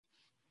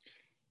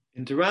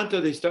In Toronto,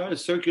 they started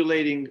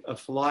circulating a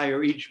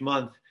flyer each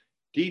month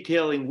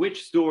detailing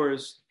which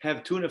stores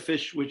have tuna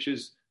fish, which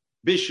is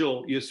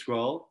Bishul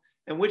Yisrael,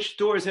 and which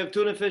stores have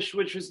tuna fish,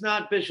 which is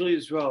not Bishul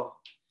Yisrael.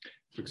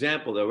 For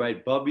example, they'll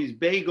write Bubby's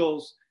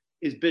Bagels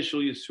is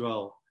Bishul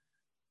Yisrael.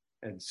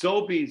 And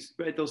Sobeys,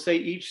 right? They'll say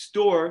each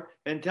store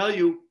and tell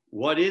you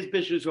what is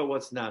Bishul Yisrael,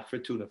 what's not for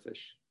tuna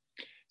fish.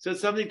 So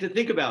it's something to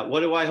think about.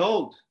 What do I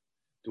hold?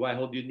 Do I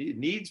hold it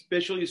needs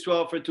Bishul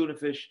Yisrael for tuna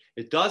fish?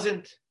 It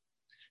doesn't.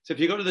 So if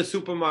you go to the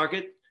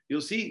supermarket, you'll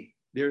see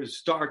there's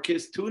Star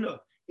Kiss tuna.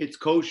 It's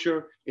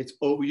kosher, it's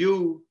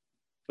OU,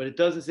 but it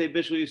doesn't say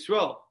Bishul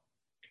Yisrael.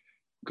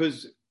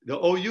 Because the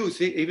OU,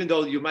 see, even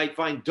though you might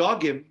find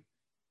Dogim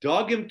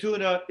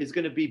tuna is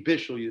going to be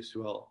Bishul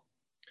Yisrael.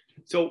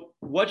 So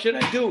what should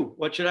I do?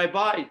 What should I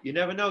buy? You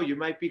never know. You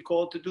might be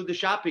called to do the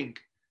shopping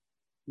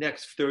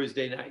next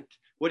Thursday night.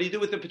 What do you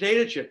do with the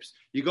potato chips?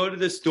 You go to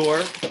the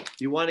store,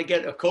 you want to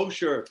get a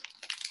kosher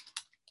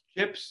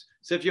chips.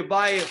 So if you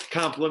buy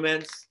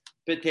compliments,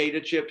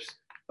 potato chips,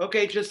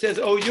 okay, it just says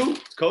OU,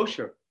 it's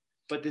kosher.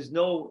 But there's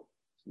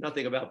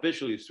nothing about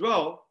Bishul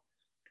Yisrael.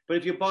 But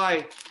if you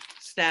buy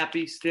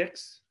snappy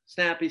snacks,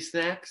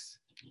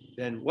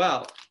 then,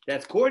 well,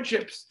 that's corn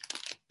chips.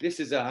 This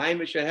is a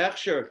Heimish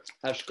Hechsher,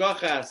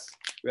 Hashkochas,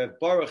 Rev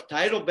Baruch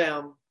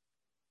Teitelbaum,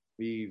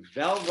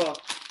 Velva.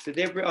 So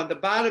on the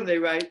bottom they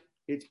write,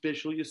 it's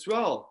Bishul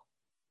Yisrael.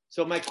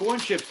 So my corn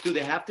chips, do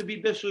they have to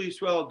be Bishul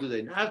Yisrael? Do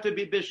they not have to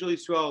be Bishul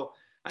Yisrael?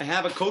 I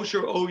have a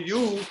kosher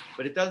OU,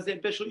 but it doesn't say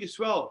Bishul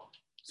Yisrael.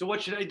 So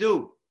what should I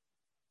do?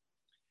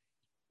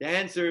 The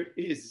answer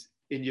is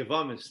in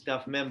Yevamos,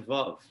 Daf Mem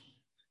Vav.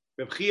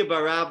 Reb Chia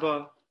bar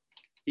Abba,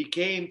 he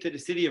came to the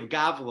city of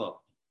Gavla,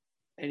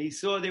 and he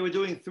saw they were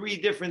doing three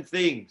different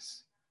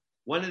things.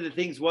 One of the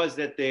things was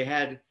that they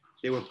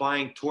were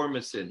buying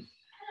tormasin,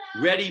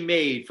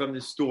 ready-made from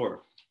the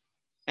store.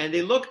 And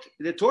they looked,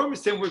 the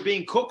tormasin were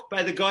being cooked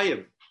by the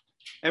Goyim.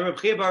 And Reb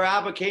Chia bar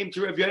Abba came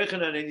to Reb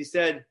Yochanan and he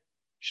said,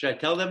 should I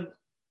tell them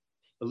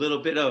a little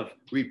bit of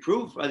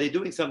reproof? Are they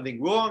doing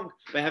something wrong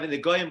by having the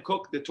Goyim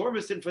cook the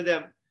tormasin for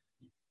them?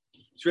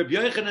 So Reb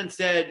Yochanan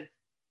said,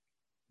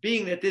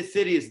 being that this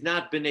city is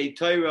not B'nai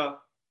Torah,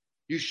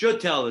 you should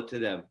tell it to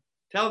them.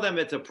 Tell them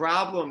it's a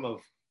problem of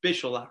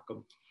Bishul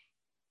Akum.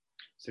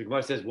 So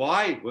Gemara says,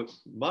 why?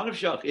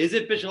 Manavshach, is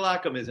it Bishul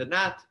Akum? Is it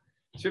not?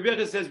 So Reb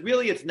Yochanan says,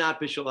 really it's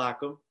not Bishul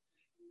Akum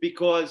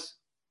because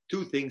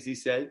two things he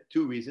said,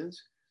 two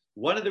reasons.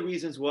 One of the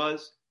reasons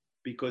was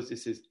because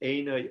this is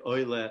Einay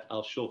Oile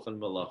al Shulchan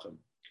Malachim.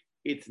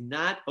 It's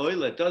not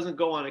oile, it doesn't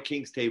go on a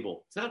king's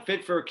table. It's not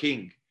fit for a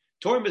king.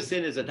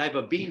 Tormasin is a type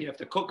of bean you have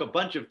to cook a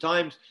bunch of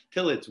times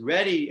till it's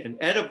ready and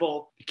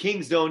edible. The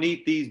kings don't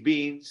eat these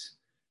beans.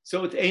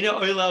 So it's Einay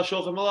Oile al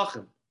Shulchan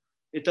Malachim.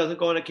 It doesn't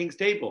go on a king's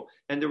table.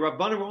 And the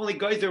Rabbanim were only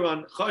geyser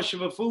on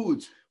chashuva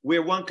foods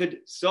where one could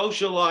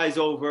socialize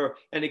over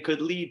and it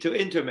could lead to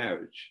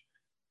intermarriage.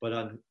 But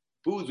on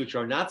foods which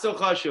are not so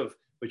chashuv,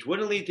 which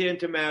wouldn't lead to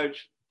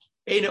intermarriage,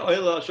 the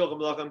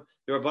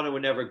Rabbanan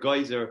would never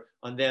geyser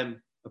on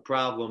them a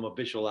problem of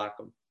Bishul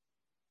Akum.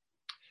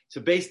 So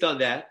based on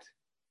that,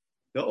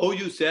 the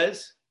OU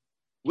says,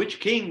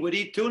 which king would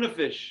eat tuna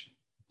fish?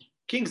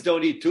 Kings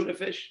don't eat tuna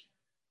fish.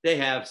 They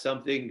have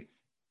something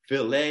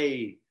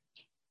filet,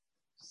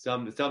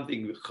 something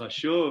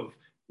chashuv,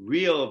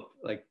 real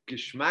like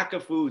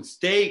geshmaka food,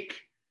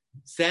 steak,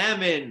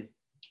 salmon,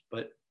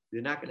 but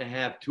they're not going to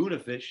have tuna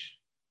fish.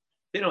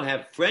 They don't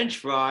have French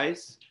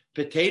fries,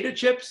 potato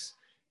chips.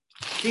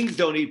 Kings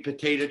don't eat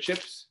potato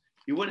chips.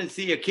 You wouldn't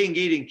see a king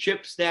eating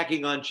chips,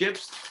 snacking on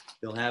chips.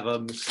 They'll have a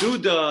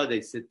masuda,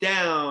 they sit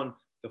down,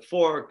 the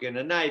fork and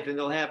a knife, and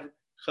they'll have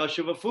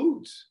chashuva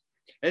foods.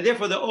 And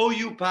therefore the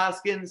OU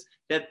paskins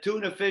that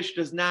tuna fish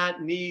does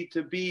not need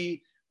to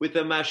be with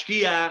a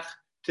mashkiach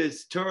to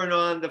turn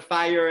on the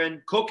fire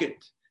and cook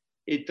it.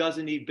 It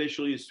doesn't need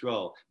Bishul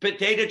Yisrael.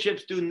 Potato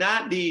chips do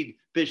not need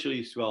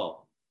Bishul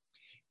Yisrael.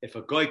 If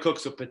a guy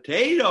cooks a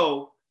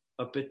potato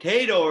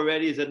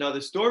already is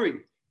another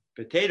story.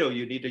 Potato,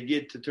 you need a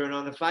yid to turn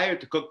on the fire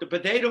to cook the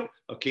potato.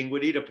 A king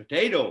would eat a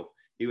potato.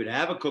 He would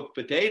have a cooked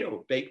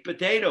potato, baked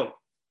potato.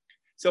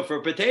 So for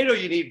a potato,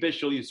 you need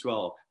Bishul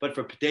Yisrael. But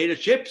for potato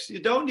chips, you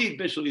don't need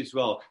Bishul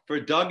Yisrael. For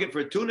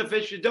tuna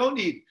fish, you don't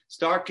need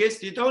Star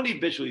Kiss, you don't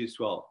need Bishul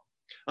Yisrael.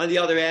 On the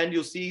other hand,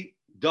 you'll see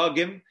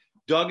Dogim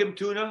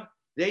tuna.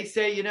 They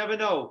say you never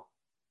know.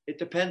 It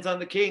depends on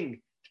the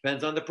king.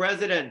 Depends on the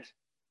president.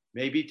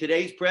 Maybe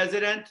today's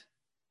president,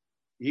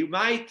 he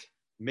might.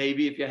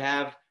 Maybe if you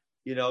have,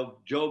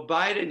 Joe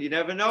Biden, you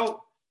never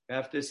know. You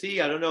have to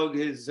see. I don't know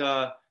his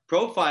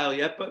profile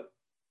yet, but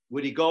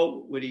would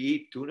he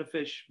eat tuna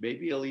fish?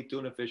 Maybe he'll eat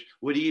tuna fish.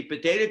 Would he eat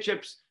potato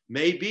chips?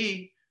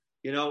 Maybe.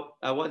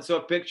 I once saw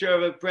a picture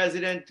of a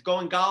president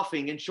going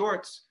golfing in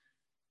shorts.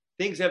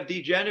 Things have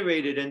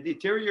degenerated and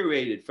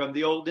deteriorated from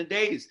the olden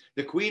days.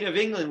 The Queen of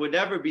England would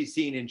never be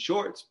seen in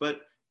shorts,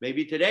 but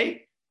maybe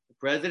today the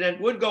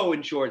president would go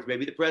in shorts.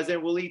 Maybe the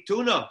president will eat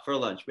tuna for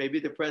lunch. Maybe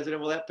the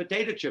president will have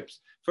potato chips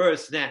for a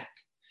snack.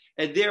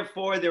 And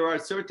therefore, there are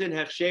certain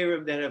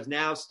hechsherim that have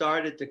now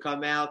started to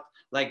come out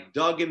like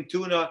Dugim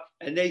tuna,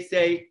 and they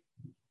say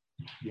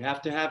you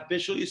have to have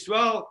Bishul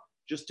Yisrael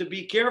just to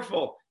be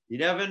careful. You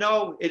never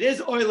know. It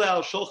is oil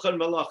al shulchan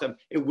malachim.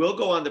 It will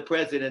go on the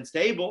president's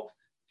table.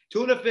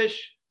 Tuna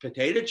fish,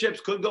 potato chips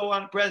could go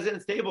on the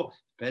president's table.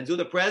 Depends who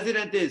the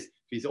president is.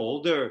 If he's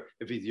older,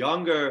 if he's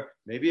younger,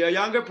 maybe a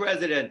younger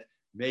president.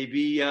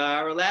 Maybe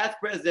our last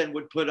president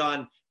would put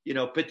on,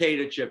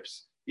 potato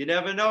chips. You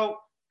never know,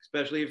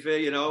 especially if,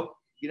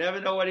 you never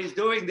know what he's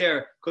doing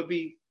there. Could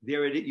be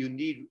there. You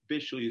need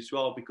Bishul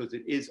Yisrael because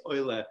it is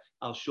oila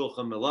al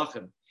shulchan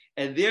melachim.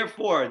 And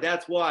therefore,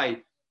 that's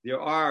why there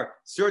are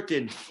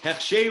certain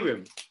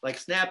hechsherim, like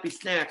snappy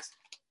snacks,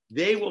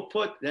 they will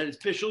put that it's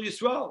Bishul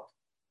Yisrael.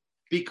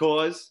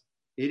 Because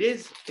it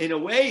is, in a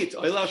way, it's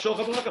oila al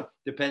shulchan melachim,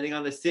 depending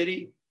on the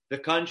city, the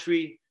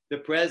country, the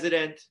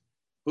president,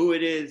 who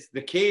it is,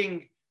 the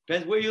king,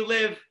 depends where you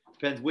live,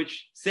 depends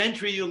which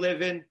century you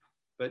live in.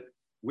 But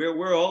where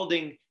we're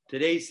holding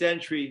today's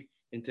century,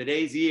 in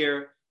today's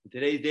year, in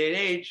today's day and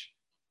age,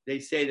 they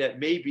say that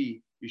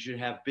maybe you should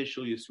have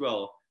Bishul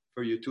Yisrael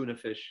for your tuna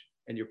fish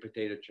and your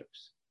potato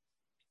chips.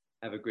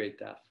 Have a great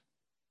day.